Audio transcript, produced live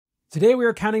Today we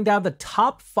are counting down the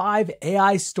top 5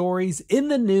 AI stories in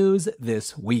the news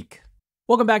this week.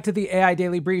 Welcome back to the AI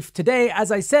Daily Brief. Today, as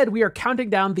I said, we are counting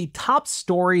down the top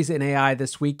stories in AI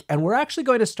this week, and we're actually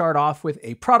going to start off with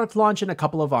a product launch and a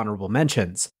couple of honorable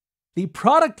mentions. The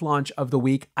product launch of the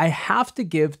week I have to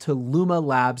give to Luma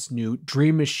Labs' new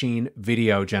Dream Machine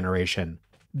video generation.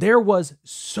 There was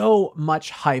so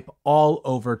much hype all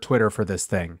over Twitter for this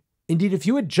thing. Indeed, if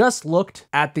you had just looked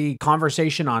at the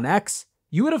conversation on X,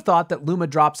 you would have thought that Luma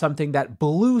dropped something that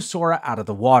blew Sora out of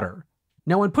the water.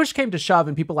 Now, when push came to shove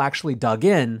and people actually dug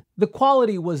in, the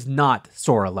quality was not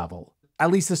Sora level, at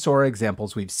least the Sora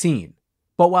examples we've seen.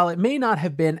 But while it may not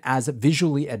have been as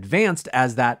visually advanced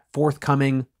as that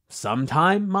forthcoming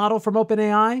sometime model from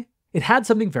OpenAI, it had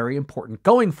something very important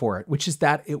going for it, which is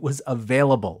that it was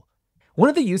available. One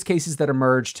of the use cases that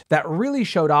emerged that really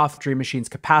showed off Dream Machine's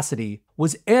capacity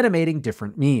was animating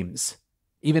different memes.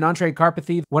 Even Andrej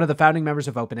Karpathy, one of the founding members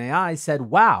of OpenAI, said,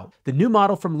 "Wow, the new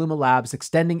model from Luma Labs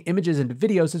extending images into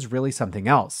videos is really something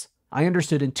else. I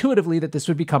understood intuitively that this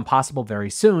would become possible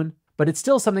very soon, but it's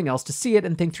still something else to see it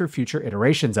and think through future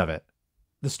iterations of it."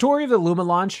 The story of the Luma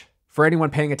launch, for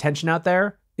anyone paying attention out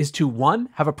there, is to 1,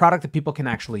 have a product that people can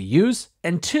actually use,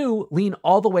 and 2, lean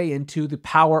all the way into the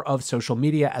power of social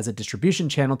media as a distribution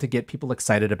channel to get people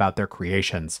excited about their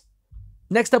creations.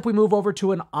 Next up, we move over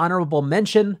to an honorable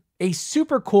mention. A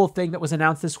super cool thing that was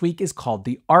announced this week is called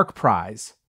the ARC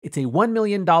Prize. It's a $1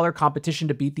 million competition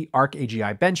to beat the ARC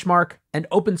AGI benchmark and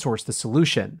open source the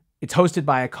solution. It's hosted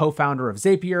by a co-founder of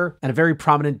Zapier and a very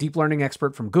prominent deep learning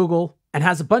expert from Google, and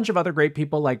has a bunch of other great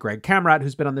people like Greg Kamrat,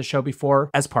 who's been on the show before,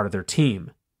 as part of their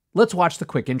team. Let's watch the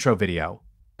quick intro video.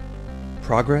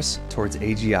 Progress towards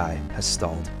AGI has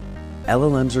stalled.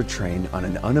 LLMs are trained on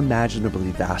an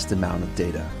unimaginably vast amount of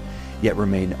data, yet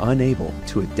remain unable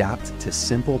to adapt to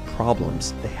simple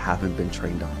problems they haven't been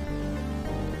trained on.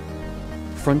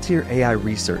 Frontier AI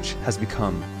research has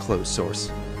become closed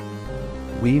source.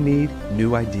 We need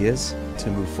new ideas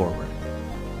to move forward.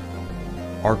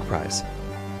 ARC Prize,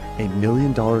 a $1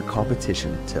 million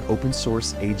competition to open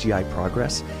source AGI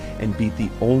progress and beat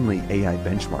the only AI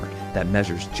benchmark that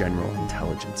measures general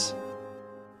intelligence.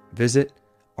 Visit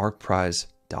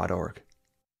arcprize.org.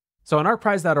 So on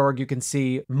arcprize.org, you can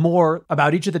see more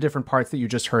about each of the different parts that you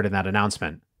just heard in that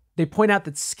announcement. They point out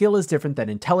that skill is different than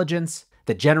intelligence,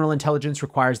 that general intelligence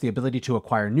requires the ability to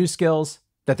acquire new skills,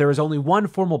 that there is only one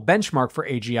formal benchmark for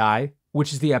AGI,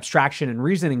 which is the abstraction and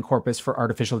reasoning corpus for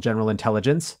artificial general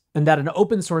intelligence, and that an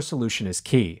open source solution is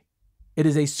key. It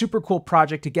is a super cool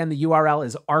project. Again, the URL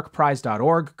is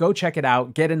arcprize.org. Go check it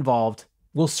out, get involved.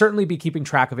 We'll certainly be keeping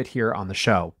track of it here on the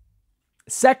show.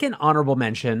 Second honorable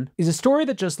mention is a story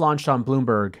that just launched on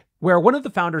Bloomberg, where one of the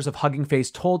founders of Hugging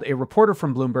Face told a reporter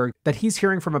from Bloomberg that he's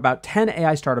hearing from about 10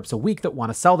 AI startups a week that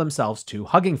want to sell themselves to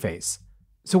Hugging Face.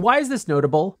 So why is this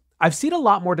notable? I've seen a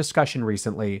lot more discussion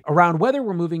recently around whether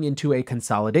we're moving into a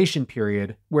consolidation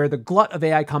period where the glut of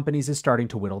AI companies is starting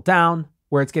to whittle down,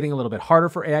 where it's getting a little bit harder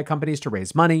for AI companies to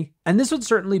raise money, and this would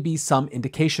certainly be some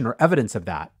indication or evidence of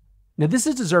that. Now, this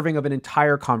is deserving of an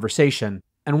entire conversation,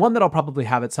 and one that I'll probably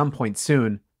have at some point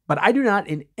soon, but I do not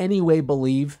in any way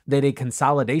believe that a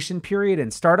consolidation period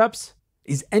in startups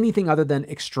is anything other than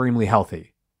extremely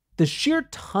healthy. The sheer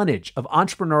tonnage of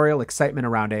entrepreneurial excitement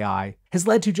around AI has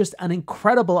led to just an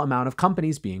incredible amount of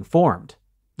companies being formed.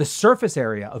 The surface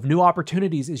area of new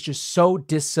opportunities is just so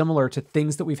dissimilar to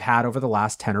things that we've had over the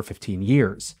last 10 or 15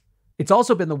 years. It's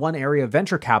also been the one area of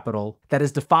venture capital that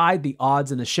has defied the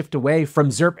odds in the shift away from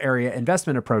ZERP area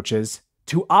investment approaches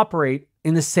to operate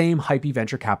in the same hypey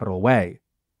venture capital way.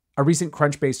 A recent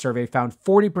Crunchbase survey found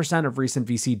 40% of recent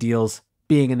VC deals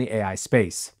being in the AI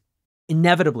space.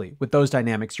 Inevitably, with those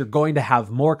dynamics, you're going to have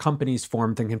more companies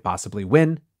formed than can possibly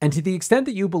win. And to the extent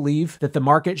that you believe that the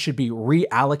market should be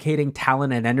reallocating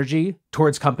talent and energy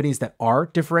towards companies that are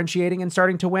differentiating and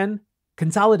starting to win,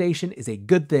 consolidation is a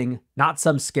good thing, not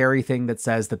some scary thing that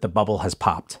says that the bubble has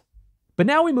popped. But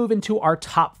now we move into our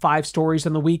top 5 stories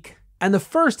in the week. And the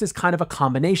first is kind of a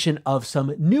combination of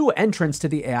some new entrants to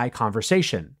the AI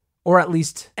conversation, or at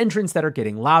least entrants that are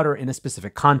getting louder in a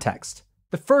specific context.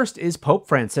 The first is Pope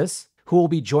Francis, who will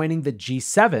be joining the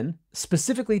G7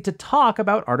 specifically to talk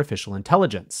about artificial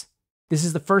intelligence. This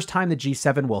is the first time the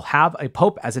G7 will have a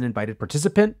pope as an invited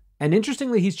participant, and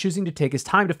interestingly, he's choosing to take his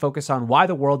time to focus on why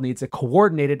the world needs a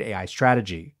coordinated AI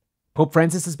strategy. Pope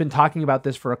Francis has been talking about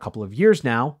this for a couple of years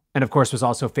now, and of course was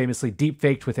also famously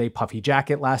deepfaked with a puffy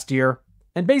jacket last year.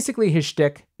 And basically his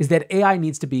shtick is that AI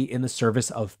needs to be in the service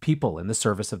of people, in the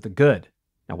service of the good.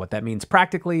 Now what that means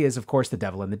practically is of course the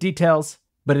devil in the details,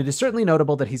 but it is certainly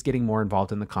notable that he's getting more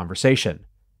involved in the conversation.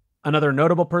 Another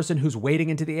notable person who's wading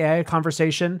into the AI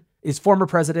conversation is former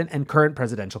president and current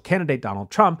presidential candidate Donald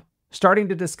Trump starting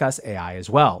to discuss AI as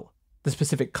well. The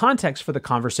specific context for the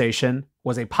conversation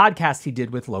was a podcast he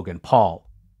did with Logan Paul.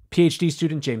 PhD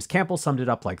student James Campbell summed it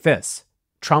up like this: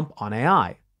 Trump on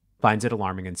AI. Finds it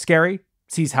alarming and scary,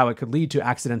 sees how it could lead to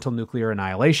accidental nuclear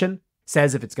annihilation,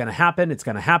 says if it's going to happen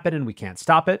and we can't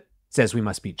stop it, says we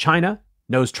must beat China,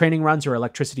 knows training runs are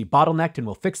electricity bottlenecked and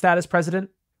will fix that as president,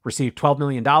 received $12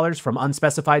 million from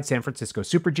unspecified San Francisco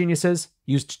super geniuses,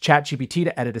 used ChatGPT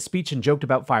to edit a speech and joked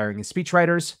about firing his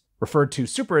speechwriters, referred to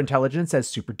superintelligence as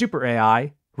super duper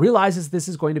AI, realizes this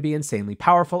is going to be insanely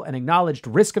powerful, and acknowledged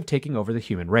risk of taking over the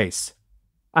human race.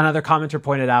 Another commenter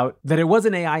pointed out that it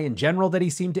wasn't AI in general that he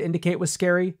seemed to indicate was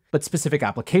scary, but specific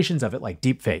applications of it like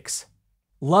deepfakes.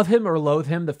 Love him or loathe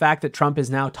him, the fact that Trump is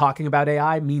now talking about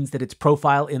AI means that its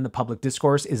profile in the public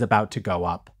discourse is about to go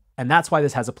up. And that's why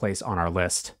this has a place on our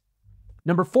list.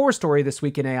 Number 4 story this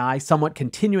week in AI, somewhat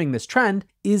continuing this trend,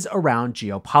 is around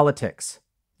geopolitics.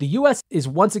 The US is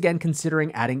once again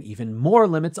considering adding even more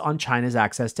limits on China's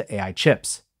access to AI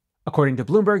chips. According to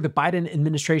Bloomberg, the Biden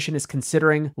administration is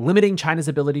considering limiting China's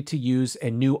ability to use a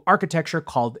new architecture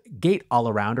called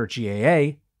Gate-All-Around, or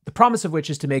GAA, the promise of which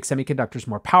is to make semiconductors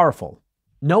more powerful.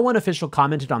 No one official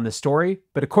commented on this story,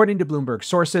 but according to Bloomberg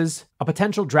sources, a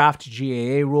potential draft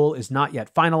GAA rule is not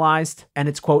yet finalized, and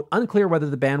it's, quote, unclear whether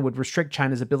the ban would restrict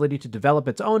China's ability to develop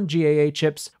its own GAA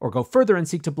chips or go further and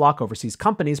seek to block overseas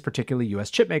companies, particularly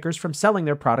US chipmakers, from selling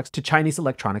their products to Chinese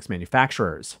electronics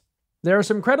manufacturers. There are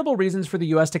some credible reasons for the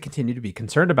US to continue to be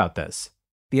concerned about this.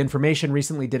 The Information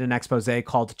recently did an expose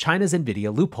called China's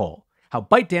NVIDIA Loophole: How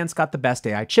ByteDance Got the Best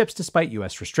AI Chips Despite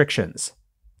US Restrictions.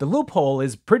 The loophole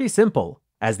is pretty simple.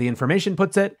 As The Information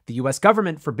puts it, the US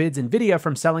government forbids NVIDIA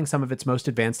from selling some of its most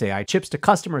advanced AI chips to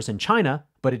customers in China,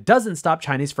 but it doesn't stop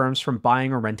Chinese firms from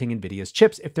buying or renting NVIDIA's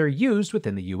chips if they're used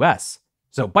within the US.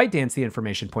 So ByteDance, The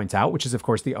Information points out, which is of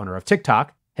course the owner of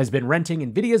TikTok, has been renting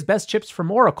NVIDIA's best chips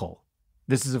from Oracle.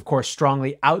 This is of course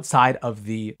strongly outside of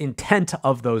the intent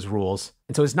of those rules,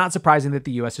 and so it's not surprising that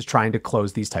the US is trying to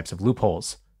close these types of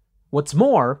loopholes. What's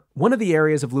more, one of the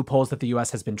areas of loopholes that the US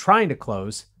has been trying to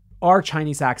close are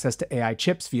Chinese access to AI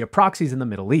chips via proxies in the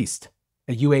Middle East.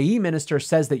 A UAE minister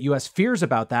says that US fears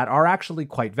about that are actually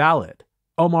quite valid.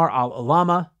 Omar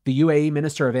Al-Alama, the UAE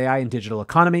Minister of AI and Digital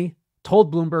Economy,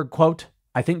 told Bloomberg, quote,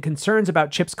 I think concerns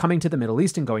about chips coming to the Middle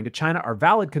East and going to China are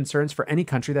valid concerns for any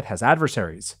country that has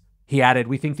adversaries. He added,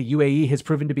 we think the UAE has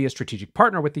proven to be a strategic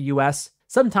partner with the US.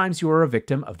 Sometimes you are a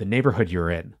victim of the neighborhood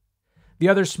you're in. The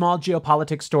other small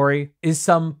geopolitics story is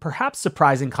some perhaps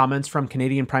surprising comments from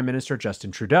Canadian Prime Minister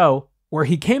Justin Trudeau, where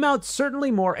he came out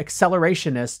certainly more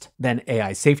accelerationist than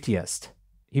AI safetyist.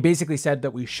 He basically said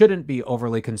that we shouldn't be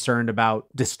overly concerned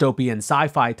about dystopian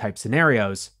sci-fi type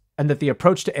scenarios, and that the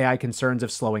approach to AI concerns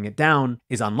of slowing it down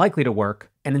is unlikely to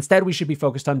work, and instead we should be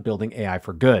focused on building AI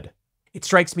for good. It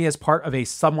strikes me as part of a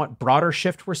somewhat broader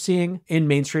shift we're seeing in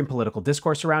mainstream political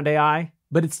discourse around AI,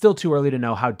 but it's still too early to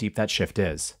know how deep that shift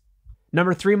is.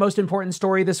 Number 3 most important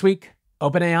story this week,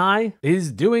 OpenAI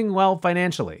is doing well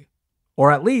financially.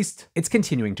 Or at least, it's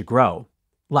continuing to grow.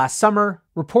 Last summer,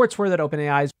 reports were that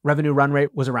OpenAI's revenue run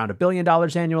rate was around $1 billion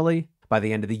annually. By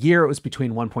the end of the year, it was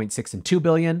between 1.6 and 2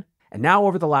 billion. And now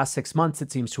over the last 6 months, it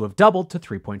seems to have doubled to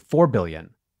 3.4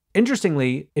 billion.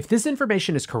 Interestingly, if this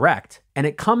information is correct, and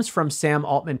it comes from Sam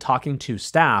Altman talking to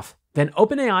staff, then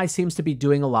OpenAI seems to be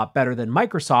doing a lot better than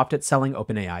Microsoft at selling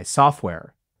OpenAI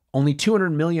software. Only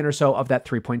 200 million or so of that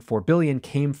 3.4 billion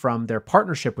came from their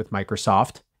partnership with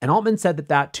Microsoft, and Altman said that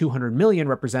that 200 million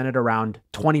represented around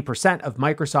 20% of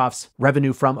Microsoft's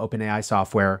revenue from OpenAI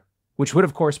software, which would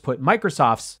of course put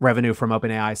Microsoft's revenue from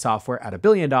OpenAI software at $1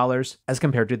 billion as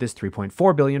compared to this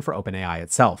 3.4 billion for OpenAI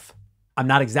itself. I'm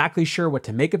not exactly sure what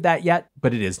to make of that yet,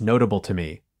 but it is notable to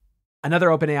me. Another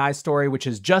OpenAI story which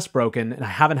is just broken and I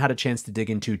haven't had a chance to dig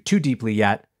into too deeply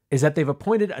yet is that they've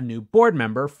appointed a new board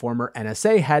member, former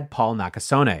NSA head Paul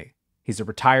Nakasone. He's a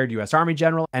retired US Army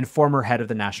general and former head of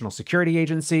the National Security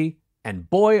Agency, and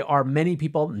boy, are many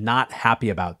people not happy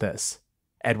about this.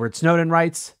 Edward Snowden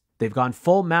writes, they've gone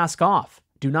full mask off.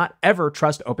 Do not ever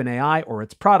trust OpenAI or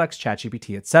its products,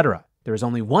 ChatGPT, etc. There is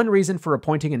only one reason for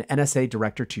appointing an NSA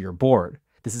director to your board.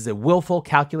 This is a willful,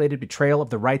 calculated betrayal of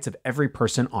the rights of every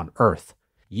person on Earth.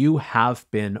 You have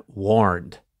been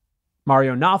warned.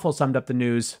 Mario Nawfal summed up the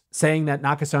news, saying that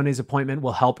Nakasone's appointment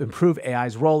will help improve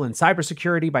AI's role in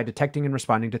cybersecurity by detecting and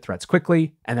responding to threats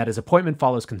quickly, and that his appointment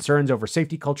follows concerns over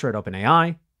safety culture at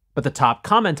OpenAI. But the top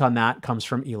comment on that comes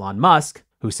from Elon Musk,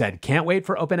 who said, can't wait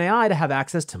for OpenAI to have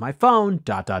access to my phone, ...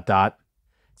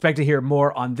 Expect to hear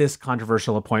more on this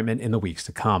controversial appointment in the weeks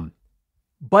to come.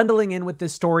 Bundling in with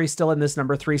this story still in this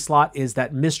number 3 slot is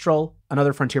that Mistral,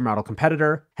 another frontier model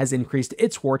competitor, has increased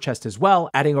its war chest as well,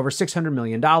 adding over $600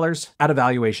 million at a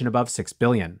valuation above $6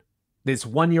 billion. This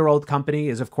one-year-old company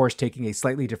is of course taking a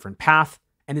slightly different path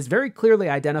and is very clearly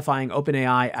identifying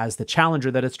OpenAI as the challenger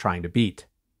that it's trying to beat.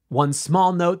 One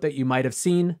small note that you might have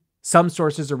seen, some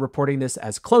sources are reporting this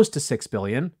as close to $6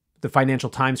 billion. The Financial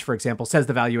Times, for example, says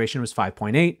the valuation was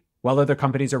 5.8, while other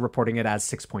companies are reporting it as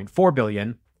 6.4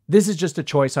 billion. This is just a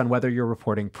choice on whether you're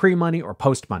reporting pre-money or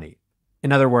post-money.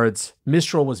 In other words,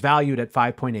 Mistral was valued at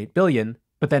 5.8 billion,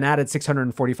 but then added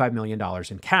 $645 million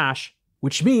in cash,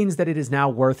 which means that it is now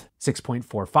worth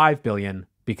 6.45 billion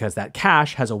because that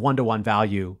cash has a 1-to-1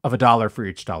 value of $1 for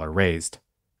each dollar raised.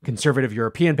 Conservative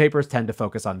European papers tend to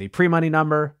focus on the pre-money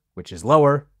number, which is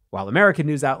lower, while American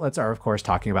news outlets are of course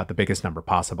talking about the biggest number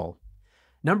possible.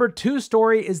 Number 2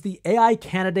 story is the AI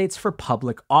candidates for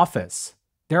public office.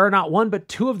 There are not one but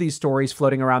 2 of these stories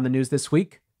floating around the news this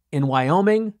week. In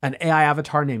Wyoming, an AI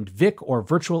avatar named Vic, or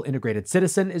Virtual Integrated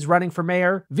Citizen, is running for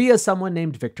mayor via someone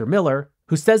named Victor Miller,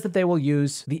 who says that they will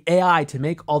use the AI to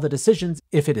make all the decisions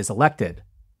if it is elected.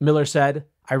 Miller said,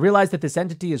 "I realize that this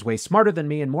entity is way smarter than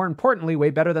me and more importantly, way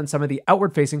better than some of the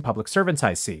outward-facing public servants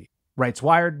I see." Writes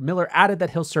Wired, Miller added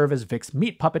that he'll serve as Vic's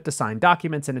meat puppet to sign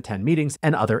documents and attend meetings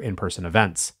and other in-person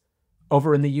events.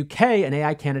 Over in the UK, an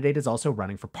AI candidate is also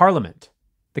running for parliament.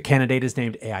 The candidate is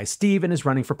named AI Steve and is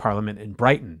running for parliament in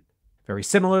Brighton. Very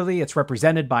similarly, it's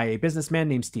represented by a businessman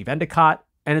named Steve Endicott,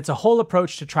 and it's a whole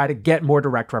approach to try to get more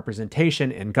direct representation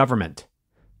in government.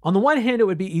 On the one hand, it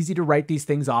would be easy to write these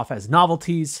things off as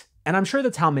novelties, and I'm sure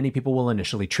that's how many people will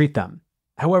initially treat them.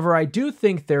 However, I do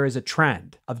think there is a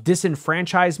trend of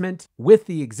disenfranchisement with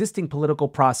the existing political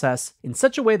process in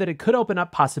such a way that it could open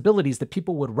up possibilities that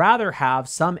people would rather have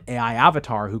some AI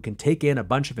avatar who can take in a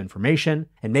bunch of information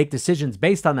and make decisions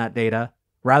based on that data,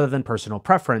 rather than personal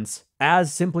preference,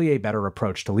 as simply a better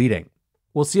approach to leading.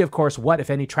 We'll see, of course, what, if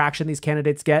any, traction these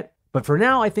candidates get, but for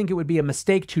now, I think it would be a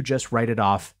mistake to just write it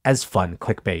off as fun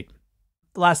clickbait.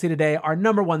 Lastly today, our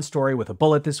number 1 story with a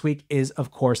bullet this week is,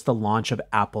 of course, the launch of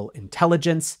Apple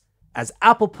Intelligence. As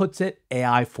Apple puts it,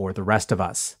 AI for the rest of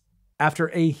us. After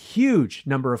a huge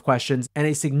number of questions and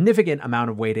a significant amount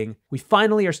of waiting, we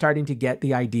finally are starting to get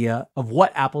the idea of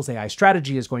what Apple's AI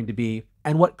strategy is going to be,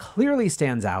 and what clearly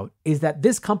stands out is that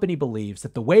this company believes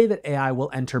that the way that AI will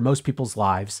enter most people's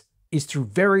lives is through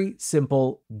very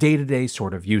simple, day-to-day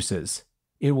sort of uses.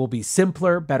 It will be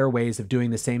simpler, better ways of doing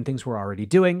the same things we're already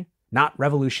doing, not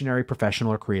revolutionary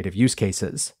professional or creative use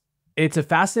cases. It's a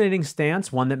fascinating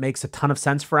stance, one that makes a ton of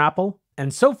sense for Apple,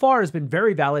 and so far has been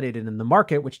very validated in the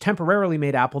market, which temporarily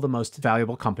made Apple the most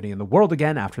valuable company in the world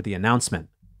again after the announcement.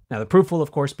 Now, the proof will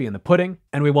of course be in the pudding,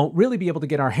 and we won't really be able to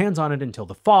get our hands on it until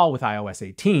the fall with iOS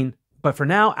 18, but for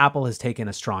now, Apple has taken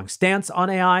a strong stance on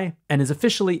AI and is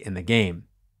officially in the game.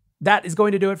 That is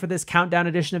going to do it for this countdown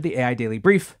edition of the AI Daily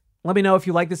Brief. Let me know if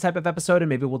you like this type of episode and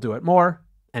maybe we'll do it more.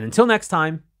 And until next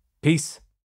time, peace.